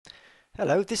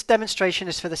Hello, this demonstration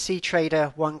is for the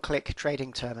cTrader OneClick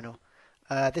trading terminal.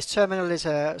 This terminal is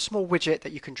a small widget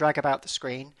that you can drag about the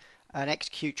screen and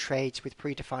execute trades with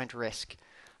predefined risk.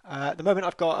 At the moment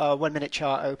I've got a 1 minute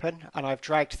chart open and I've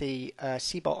dragged the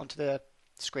CBOT onto the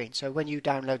screen. So when you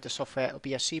download the software it'll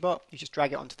be a CBOT, you just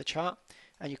drag it onto the chart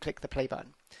and you click the play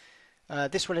button.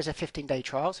 This one is a 15-day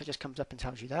trial, so it just comes up and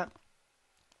tells you that.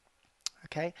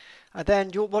 Okay, and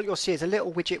then what you'll see is a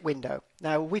little widget window.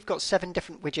 Now we've got 7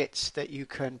 different widgets that you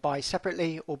can buy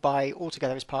separately or buy all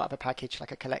together as part of a package,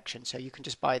 like a collection. So you can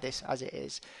just buy this as it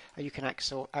is, and you can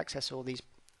access all these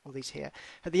here.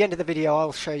 At the end of the video,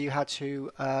 I'll show you how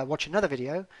to watch another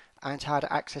video and how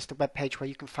to access the web page where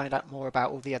you can find out more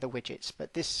about all the other widgets.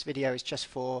 But this video is just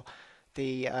for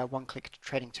the OneClick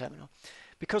trading terminal.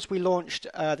 Because we launched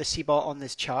the CBOT on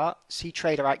this chart,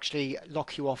 cTrader actually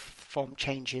lock you off from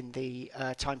changing the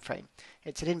time frame.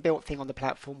 It's an inbuilt thing on the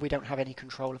platform. We don't have any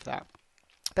control of that.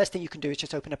 Best thing you can do is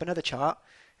just open up another chart,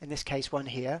 in this case one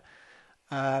here,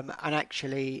 and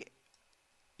actually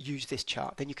use this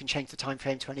chart. Then you can change the time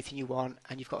frame to anything you want,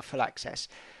 and you've got full access.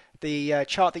 The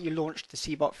chart that you launched the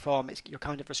CBOT from, you're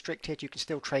kind of restricted. You can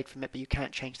still trade from it, but you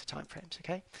can't change the time frames.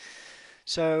 Okay,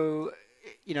 so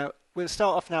we'll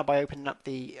start off now by opening up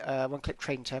the OneClick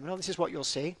trading terminal. This is what you'll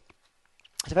see.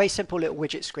 It's a very simple little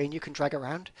widget screen you can drag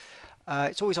around.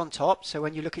 It's always on top, so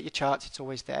when you look at your charts, it's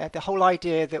always there. The whole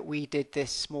idea that we did this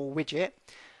small widget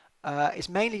is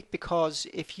mainly because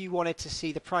if you wanted to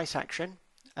see the price action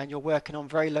and you're working on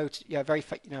very low,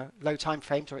 low time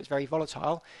frames, or it's very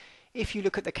volatile, if you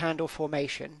look at the candle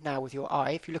formation now with your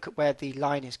eye, if you look at where the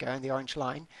line is going, the orange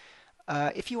line,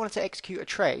 if you wanted to execute a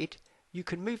trade, you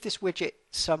can move this widget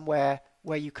somewhere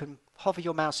where you can hover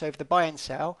your mouse over the buy and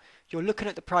sell. You're looking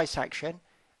at the price action,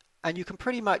 and you can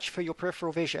pretty much, for your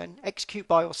peripheral vision, execute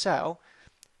buy or sell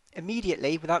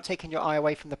immediately without taking your eye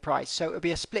away from the price. So it'll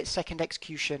be a split-second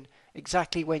execution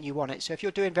exactly when you want it. So if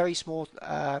you're doing very small,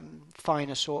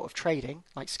 finer sort of trading,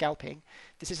 like scalping,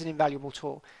 this is an invaluable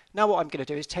tool. Now what I'm going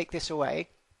to do is take this away,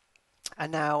 and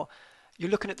now you're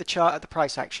looking at the chart at the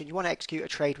price action. You want to execute a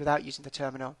trade without using the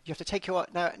terminal. You have to take your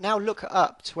now look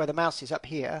up to where the mouse is up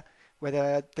here, where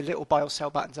the little buy or sell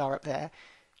buttons are up there.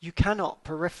 You cannot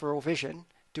peripheral vision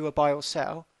do a buy or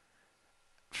sell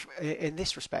in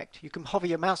this respect. You can hover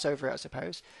your mouse over it, I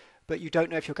suppose, but you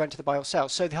don't know if you're going to the buy or sell.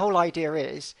 So the whole idea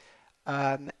is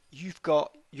you've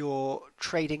got your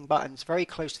trading buttons very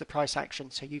close to the price action,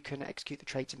 so you can execute the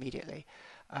trades immediately.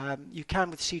 You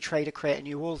can with cTrader create a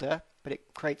new order, but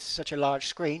it creates such a large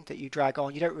screen that you drag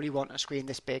on. You don't really want a screen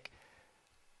this big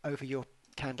over your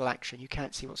candle action. You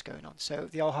can't see what's going on. So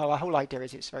the whole idea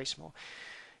is it's very small.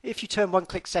 If you turn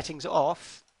OneClick settings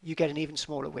off, you get an even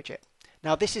smaller widget.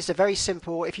 Now this is a very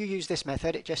simple, if you use this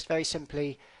method, it just very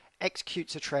simply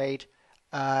executes a trade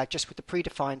just with the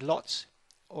predefined lots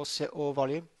or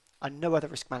volume and no other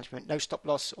risk management, no stop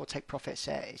loss or take profits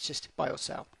there. It's just buy or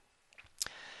sell.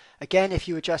 Again, if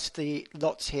you adjust the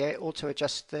lots here, it auto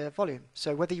adjusts the volume.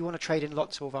 So whether you want to trade in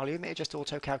lots or volume, it just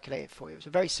auto calculate it for you. It's a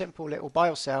very simple little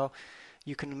buy or sell.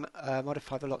 You can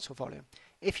modify the lots or volume.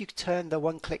 If you turn the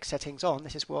OneClick settings on,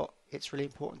 this is what it's really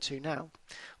important to now.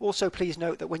 Also, please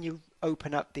note that when you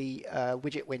open up the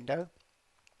widget window,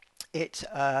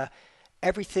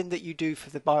 everything that you do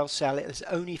for the buy or sell is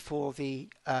only for the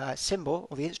symbol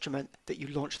or the instrument that you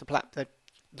launched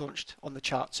launched on the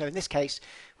chart. So in this case,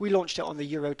 we launched it on the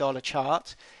euro-dollar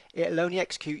chart. It'll only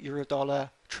execute euro-dollar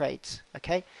trades.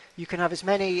 Okay, you can have as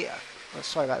many.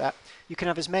 Sorry about that. You can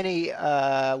have as many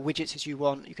widgets as you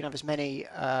want. You can have as many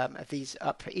of these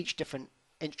up for each different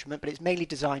instrument, but it's mainly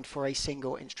designed for a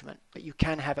single instrument. But you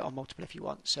can have it on multiple if you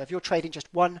want. So if you're trading just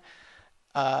one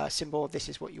symbol, this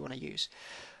is what you want to use.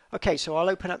 Okay, so I'll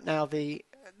open up now the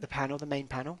panel, the main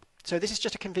panel. So this is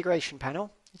just a configuration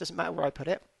panel. It doesn't matter where I put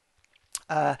it.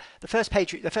 The first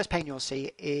pane you'll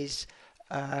see is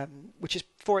which is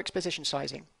forex position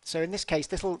sizing. So in this case,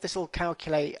 this will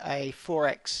calculate a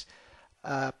forex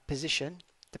position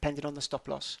depending on the stop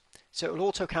loss. So it will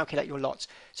auto calculate your lots.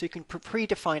 So you can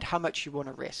predefine how much you want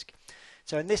to risk.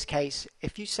 So in this case,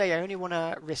 if you say I only want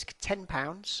to risk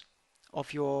 £10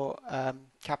 of your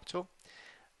capital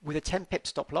with a 10 pip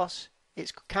stop loss,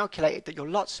 it's calculated that your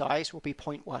lot size will be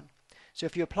 0.1. So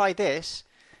if you apply this,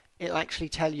 it'll actually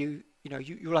tell you.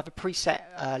 You'll have a preset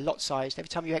lot size. Every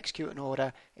time you execute an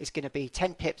order, it's going to be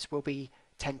 10 pips will be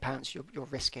 £10 you're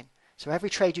risking. So every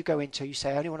trade you go into, you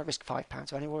say, I only want to risk £5,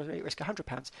 I only want to risk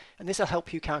 £100, and this will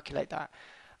help you calculate that.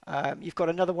 You've got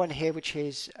another one here, which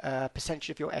is percentage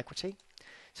of your equity.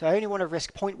 So I only want to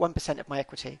risk 0.1% of my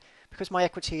equity. Because my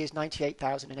equity is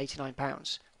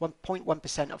 £98,089,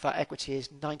 1.1% of that equity is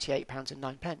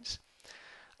 £98.09.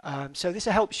 So this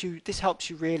helps you. This helps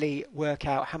you really work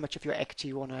out how much of your equity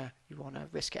you wanna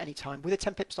risk at any time with a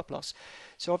 10 pip stop loss.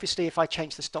 So obviously, if I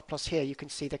change the stop loss here, you can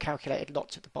see the calculated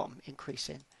lots at the bottom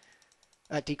decreasing.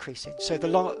 So the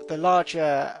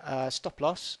larger stop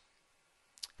loss,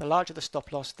 the larger the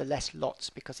stop loss, the less lots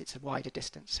because it's a wider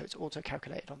distance. So it's auto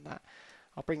calculated on that.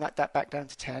 I'll bring that back down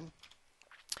to 10.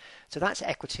 So that's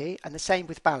equity, and the same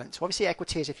with balance. Obviously,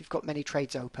 equity is if you've got many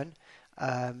trades open.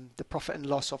 The profit and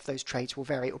loss of those trades will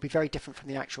vary. It will be very different from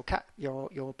the actual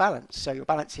your balance. So your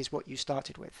balance is what you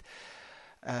started with.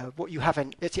 What you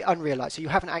haven't, it's unrealized. So you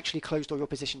haven't actually closed all your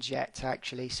positions yet to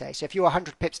actually say. So if you're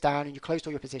 100 pips down and you closed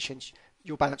all your positions,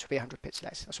 your balance will be 100 pips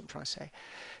less. That's what I'm trying to say.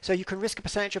 So you can risk a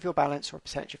percentage of your balance or a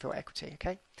percentage of your equity.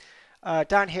 Okay.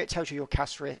 Down here it tells you your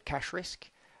cash risk.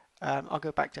 I'll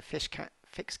go back to fixed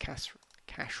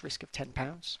cash risk of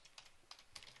 £10.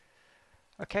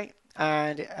 Okay,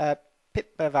 and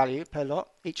pip value per lot.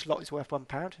 Each lot is worth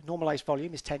 £1. Normalized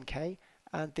volume is 10k,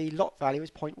 and the lot value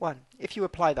is 0.1. If you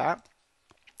apply that,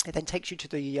 it then takes you to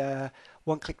the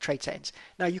one-click trade settings.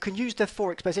 Now you can use the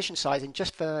forex position size, and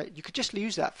you could just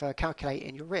use that for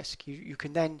calculating your risk. You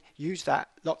can then use that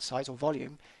lot size or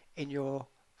volume in your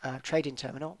trading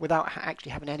terminal without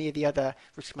actually having any of the other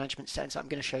risk management settings that I'm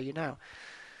going to show you now.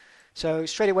 So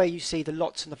straight away you see the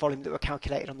lots and the volume that were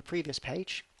calculated on the previous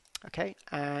page. Okay,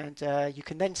 and you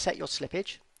can then set your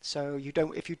slippage. So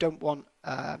if you don't want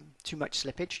too much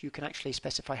slippage, you can actually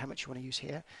specify how much you want to use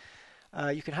here.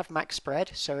 You can have max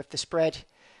spread. So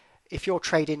if you're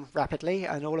trading rapidly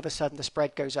and all of a sudden the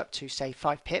spread goes up to say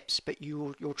 5 pips, but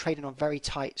you're trading on very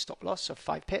tight stop loss of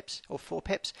 5 pips or 4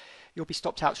 pips, you'll be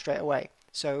stopped out straight away.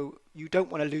 So you don't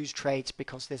want to lose trades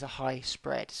because there's a high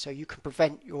spread. So you can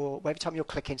prevent every time you're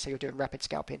clicking, say you're doing rapid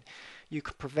scalping, you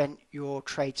can prevent your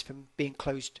trades from being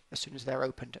closed as soon as they're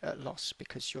opened at loss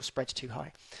because your spread's too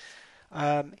high.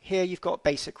 Here you've got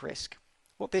basic risk.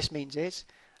 What this means is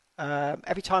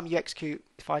every time you execute,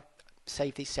 if I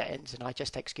save these settings and I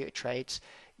just execute trades,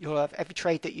 you'll have every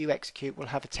trade that you execute will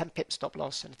have a 10 pip stop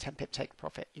loss and a 10 pip take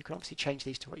profit. You can obviously change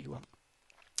these to what you want.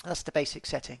 That's the basic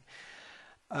setting.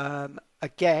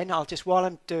 Again, while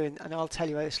I'm doing, and I'll tell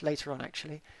you this later on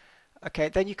actually. Okay,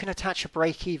 then you can attach a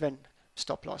break-even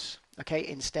stop loss. Okay,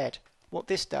 instead, what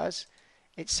this does,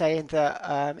 it's saying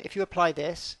that if you apply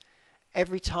this,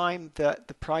 every time that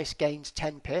the price gains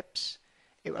 10 pips,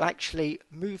 it will actually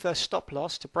move a stop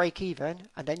loss to break even,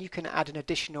 and then you can add an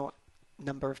additional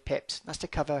number of pips. That's to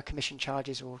cover commission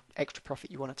charges or extra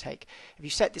profit you want to take. If you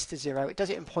set this to 0, it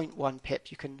does it in 0.1 pip.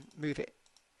 You can move it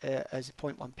as a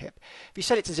 0.1 pip. If you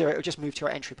set it to 0, it will just move to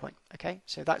your entry point. Okay,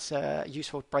 so that's a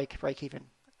useful break-even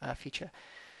feature.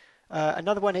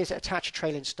 Another one is attach a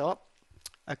trailing stop.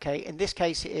 Okay, in this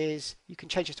case it is, you can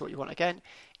change this to what you want again.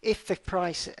 If the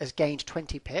price has gained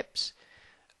 20 pips,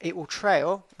 it will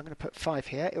trail, I'm going to put 5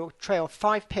 here, it will trail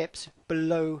 5 pips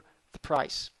below the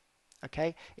price.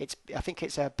 Okay, I think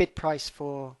it's a bid price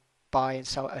for buy and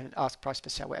sell and ask price for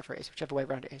sell, whatever it is, whichever way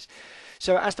around it is.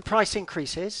 So as the price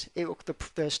increases,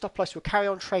 the stop loss will carry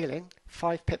on trailing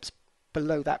 5 pips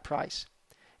below that price.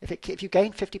 If you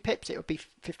gain 50 pips, it will be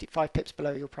 55 pips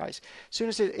below your price. As soon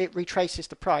as it retraces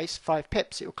the price 5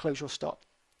 pips, it will close your stop.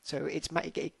 So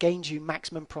it gains you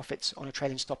maximum profits on a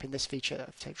trailing stop in this feature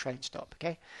of trailing stop.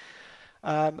 Okay.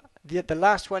 The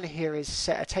last one here is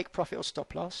set a take profit or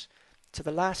stop loss to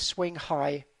the last swing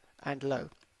high and low.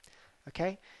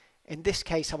 Okay. In this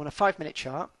case, I'm on a 5-minute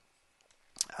chart.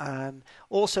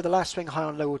 Also, the last swing high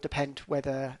and low will depend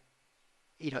whether,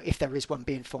 if there is one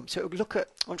being formed. So it will look at,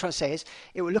 what I'm trying to say is,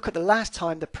 it will look at the last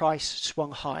time the price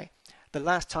swung high, the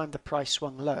last time the price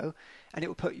swung low, and it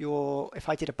will put if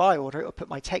I did a buy order, it will put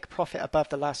my take profit above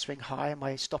the last swing high and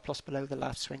my stop loss below the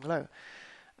last swing low.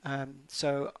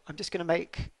 So I'm just going to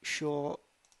make sure,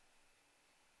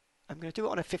 I'm going to do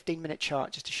it on a 15-minute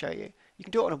chart just to show you. You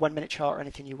can do it on a 1-minute chart or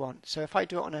anything you want. So if I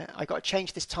do it I got to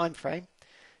change this time frame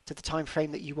to the time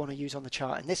frame that you want to use on the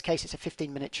chart. In this case, it's a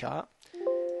 15-minute chart.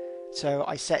 So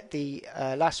I set the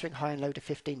last swing high and low to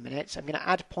 15 minutes. I'm going to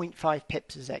add 0.5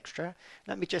 pips as extra.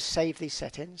 Let me just save these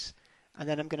settings, and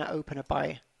then I'm going to open a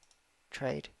buy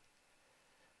trade.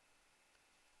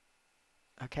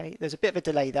 Okay, there's a bit of a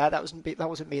delay there. That wasn't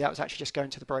me. That was actually just going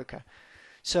to the broker.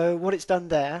 So what it's done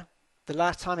there, the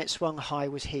last time it swung high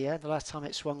was here. The last time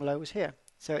it swung low was here.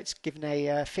 So it's given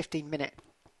a 15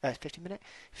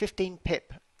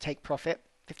 pip take profit,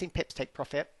 15 pips take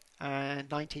profit,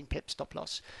 and 19 pips stop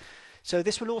loss. So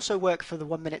this will also work for the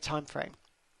 1-minute time frame.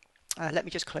 Let me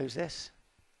just close this.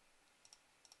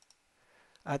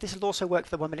 This will also work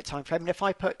for the 1-minute time frame. And if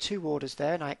I put 2 orders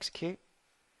there and I execute,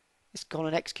 it's gone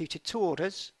and executed 2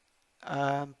 orders,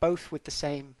 both with the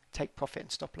same take profit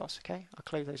and stop loss. Okay, I'll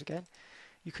close those again.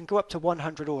 You can go up to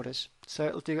 100 orders. So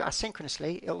it'll do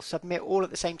asynchronously. It'll submit all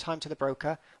at the same time to the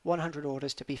broker, 100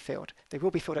 orders to be filled. They will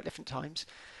be filled at different times,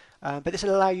 but this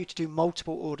will allow you to do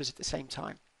multiple orders at the same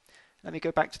time. Let me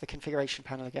go back to the configuration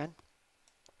panel again.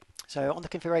 So on the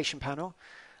configuration panel,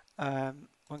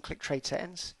 OneClick trade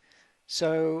settings.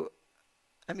 So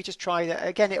let me just try that.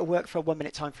 Again, it'll work for a 1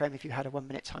 minute time frame if you had a 1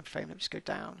 minute time frame. Let me just go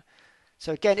down.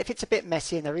 So again, if it's a bit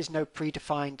messy and there is no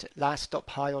predefined last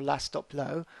stop high or last stop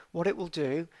low, what it will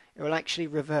do, it will actually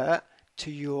revert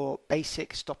to your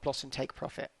basic stop loss and take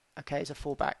profit, okay, as a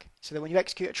fallback. So that when you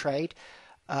execute a trade,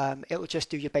 it will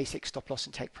just do your basic stop loss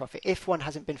and take profit if one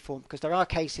hasn't been formed, because there are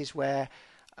cases where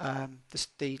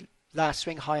the last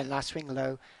swing high and last swing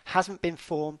low hasn't been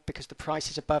formed because the price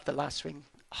is above the last swing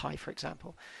high, for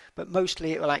example. But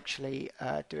mostly it will actually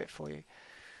do it for you.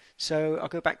 So I'll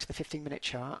go back to the 15-minute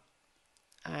chart.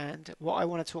 And what I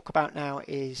want to talk about now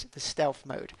is the stealth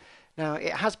mode. Now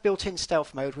it has built-in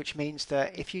stealth mode, which means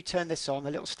that if you turn this on, the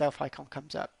little stealth icon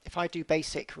comes up. If I do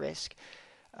basic risk,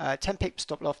 10 pip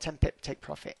stop loss, 10 pip take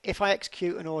profit. If I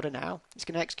execute an order now, it's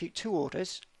going to execute 2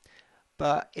 orders,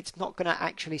 but it's not going to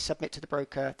actually submit to the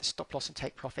broker the stop loss and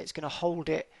take profit. It's going to hold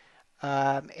it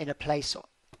in a place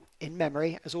in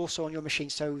memory as also on your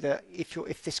machine, so that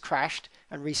if this crashed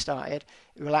and restarted,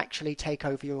 it will actually take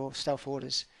over your stealth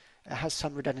orders. It has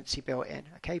some redundancy built in,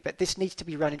 okay, but this needs to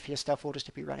be running for your stealth orders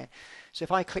to be running. So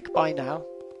if I click buy now,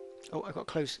 oh, I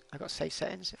got save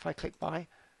settings. If I click buy,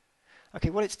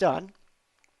 okay, what it's done,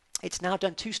 it's now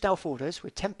done 2 stealth orders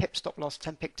with 10 pip stop loss,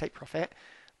 10 pip take profit.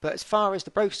 But as far as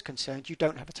the broker is concerned, you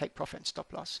don't have a take profit and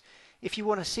stop loss. If you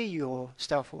want to see your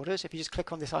stealth orders, if you just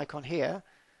click on this icon here,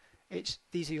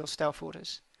 these are your stealth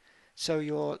orders. So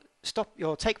your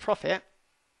take profit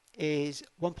is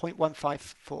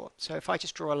 1.154. So if I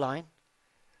just draw a line,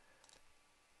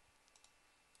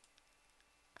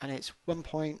 and it's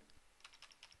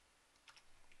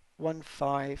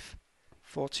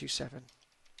 1.15427.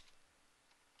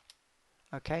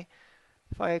 Okay,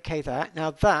 if I OK that,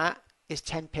 now that is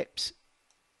 10 pips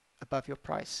above your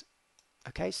price.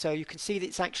 Okay, so you can see that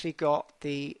it's actually got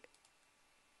the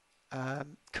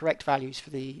correct values for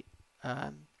the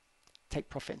take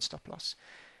profit and stop loss.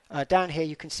 Down here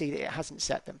you can see that it hasn't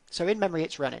set them. So in memory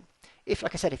it's running. If,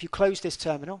 like I said, if you close this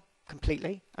terminal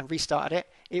completely and restarted it,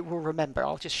 it will remember.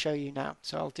 I'll just show you now.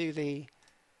 So I'll do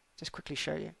just quickly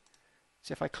show you.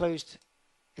 So if I closed,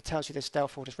 it tells you the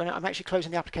stealth orders running. I'm actually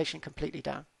closing the application completely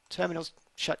down. Terminal's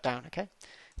shut down, okay?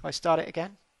 If I start it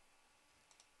again,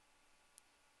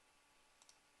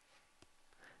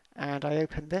 and I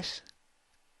open this,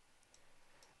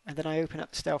 and then I open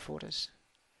up the stealth orders.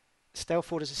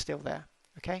 Stealth orders are still there.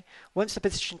 Okay. Once the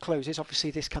position closes,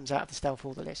 obviously this comes out of the stealth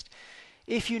order list.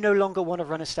 If you no longer want to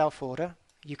run a stealth order,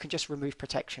 you can just remove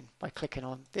protection by clicking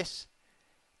on this.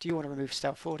 Do you want to remove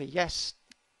stealth order? Yes.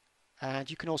 And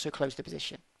you can also close the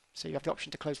position. So you have the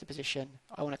option to close the position.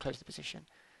 I want to close the position,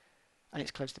 and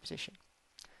it's closed the position.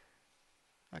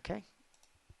 Okay.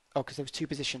 Oh, because there was 2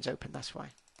 positions open. That's why.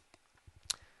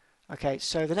 Okay.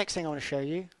 So the next thing I want to show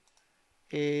you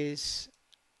is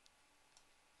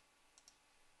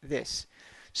this.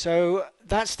 So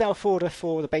that's stealth order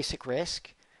for the basic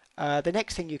risk. The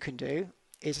next thing you can do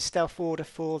is a stealth order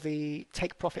for the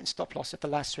take profit and stop loss of the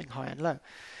last swing high and low.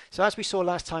 So as we saw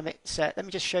last time it set, let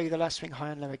me just show you the last swing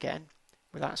high and low again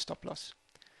without a stop loss.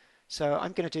 So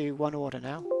I'm going to do 1 order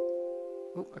now.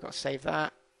 Oh, I've got to save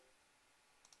that.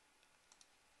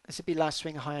 This would be last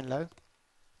swing high and low.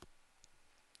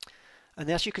 And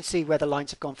as you can see where the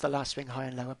lines have gone for the last swing high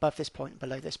and low, above this point and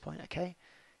below this point, okay?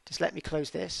 Just let me close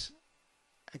this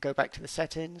and go back to the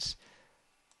settings.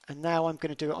 And now I'm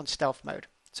going to do it on stealth mode.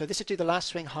 So this would do the last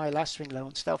swing high, last swing low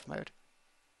on stealth mode.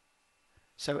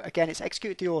 So again, it's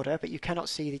executed the order, but you cannot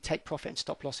see the take profit and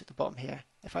stop loss at the bottom here.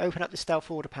 If I open up the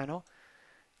stealth order panel,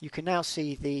 you can now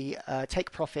see the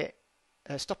take profit.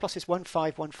 Stop loss is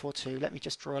 15142. Let me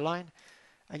just draw a line,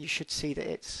 and you should see that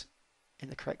it's in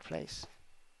the correct place.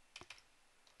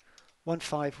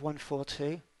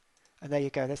 15142. And there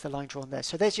you go, there's the line drawn there.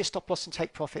 So there's your stop loss and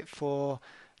take profit for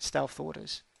stealth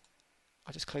orders.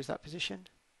 I'll just close that position.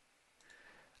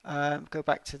 Go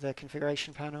back to the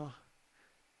configuration panel.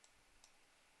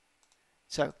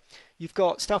 So you've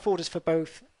got stealth orders for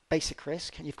both basic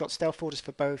risk, and you've got stealth orders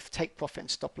for both take profit and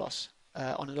stop loss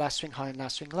on the last swing high and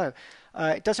last swing low.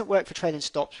 It doesn't work for trailing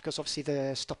stops because obviously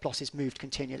the stop loss is moved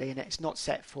continually and it's not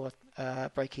set for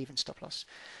break-even stop loss.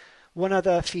 One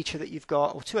other feature that you've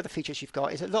got, or 2 other features you've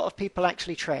got, is a lot of people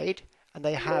actually trade and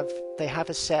they have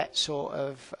a set sort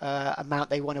of amount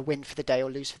they want to win for the day or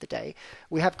lose for the day.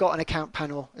 We have got an account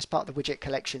panel as part of the widget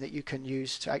collection that you can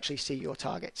use to actually see your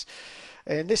targets.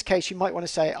 In this case, you might want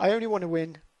to say, I only want to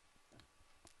win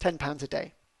 £10 a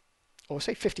day, or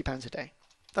say £50 a day.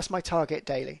 That's my target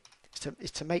daily,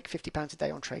 is to make £50 a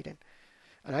day on trading,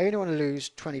 and I only want to lose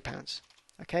 £20.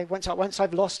 Okay, once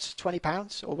I've lost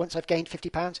 £20 or once I've gained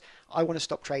 £50, I want to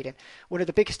stop trading. One of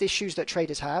the biggest issues that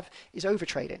traders have is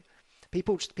overtrading.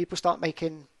 People start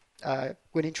making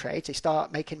winning trades, they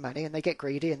start making money, and they get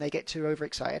greedy and they get too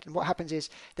overexcited. And what happens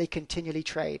is they continually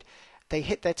trade. They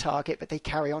hit their target, but they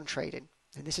carry on trading,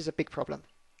 and this is a big problem.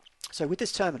 So with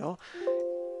this terminal,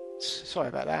 sorry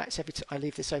about that. It's every I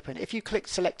leave this open. If you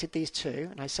selected these two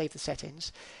and I save the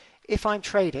settings, if I'm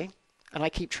trading and I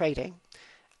keep trading,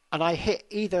 and I hit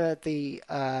either the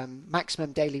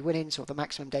maximum daily winnings or the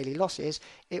maximum daily losses,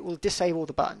 it will disable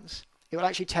the buttons. It will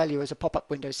actually tell you as a pop-up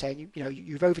window saying,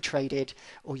 you've overtraded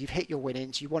or you've hit your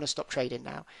winnings, you want to stop trading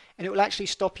now. And it will actually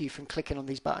stop you from clicking on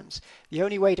these buttons. The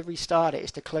only way to restart it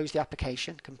is to close the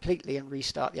application completely and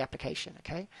restart the application,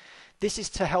 okay? This is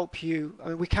to help you. I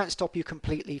mean, we can't stop you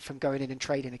completely from going in and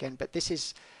trading again, but this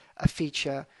is a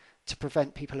feature to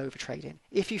prevent people overtrading.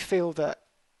 If you feel that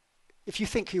if you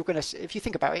think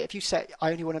about it, if you say,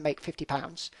 I only want to make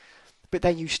 £50, but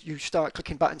then you start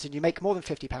clicking buttons and you make more than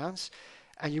 £50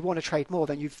 and you want to trade more,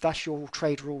 then that's your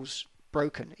trade rules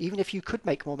broken. Even if you could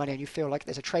make more money and you feel like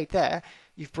there's a trade there,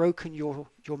 you've broken your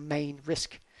main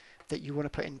risk that you want to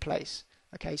put in place.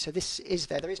 Okay, so this is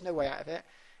there. There is no way out of it.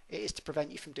 It is to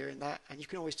prevent you from doing that, and you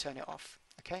can always turn it off.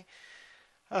 Okay.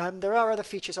 There are other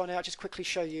features on it. I'll just quickly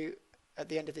show you at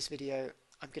the end of this video.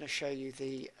 I'm going to show you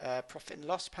the profit and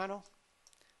loss panel.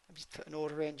 Let me just put an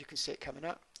order in. You can see it coming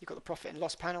up. You've got the profit and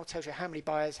loss panel. It tells you how many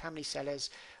buyers, how many sellers,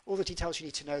 all the details you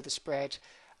need to know, the spread.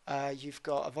 You've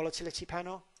got a volatility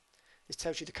panel. This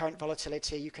tells you the current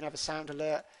volatility. You can have a sound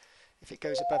alert if it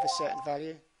goes above a certain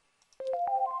value.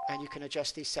 And you can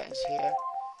adjust these settings here.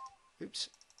 Oops.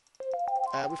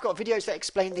 We've got videos that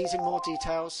explain these in more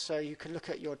details, so you can look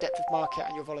at your depth of market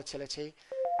and your volatility.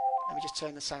 Let me just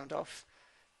turn the sound off.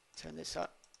 Turn this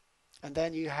up. And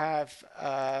then you have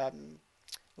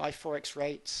live forex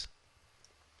rates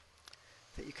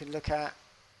that you can look at.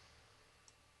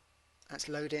 That's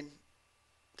loading.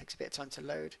 Takes a bit of time to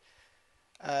load.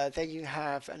 Then you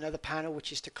have another panel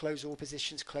which is to close all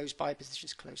positions, close buy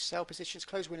positions, close sell positions,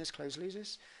 close winners, close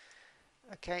losers.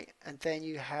 Okay, and then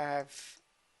you have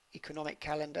economic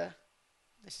calendar.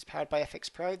 This is powered by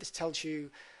FX Pro. This tells you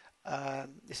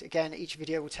this again. Each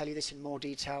video will tell you this in more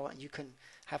detail, and you can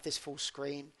have this full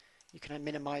screen. You can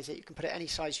minimize it. You can put it any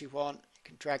size you want. You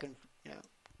can drag and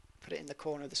put it in the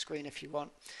corner of the screen if you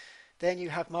want. Then you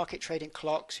have market trading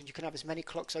clocks, and you can have as many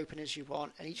clocks open as you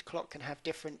want, and each clock can have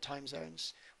different time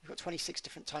zones. We've got 26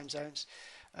 different time zones.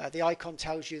 The icon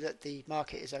tells you that the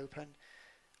market is open,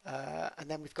 and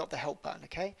then we've got the help button.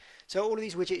 Okay, so all of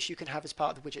these widgets you can have as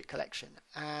part of the widget collection,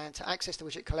 and to access the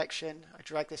widget collection, I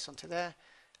drag this onto there.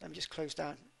 Let me just close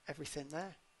down everything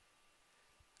there.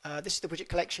 This is the widget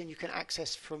collection you can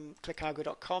access from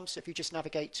clickalgo.com. So if you just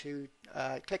navigate to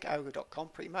clickalgo.com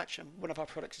pretty much, and one of our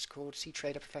products is called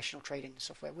cTrader Professional Trading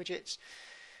Software Widgets.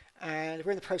 And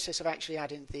we're in the process of actually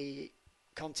adding the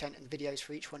content and videos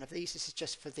for each one of these. This is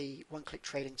just for the OneClick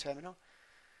trading terminal.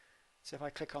 So if I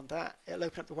click on that, it'll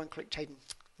open up the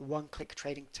OneClick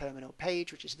trading terminal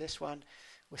page, which is this one.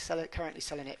 We're currently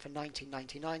selling it for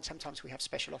 $19.99. Sometimes we have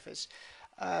special offers.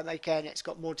 Again, it's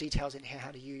got more details in here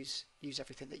how to use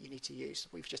everything that you need to use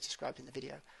that we've just described in the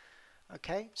video.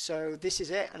 Okay, so this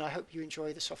is it, and I hope you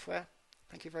enjoy the software.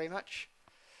 Thank you very much.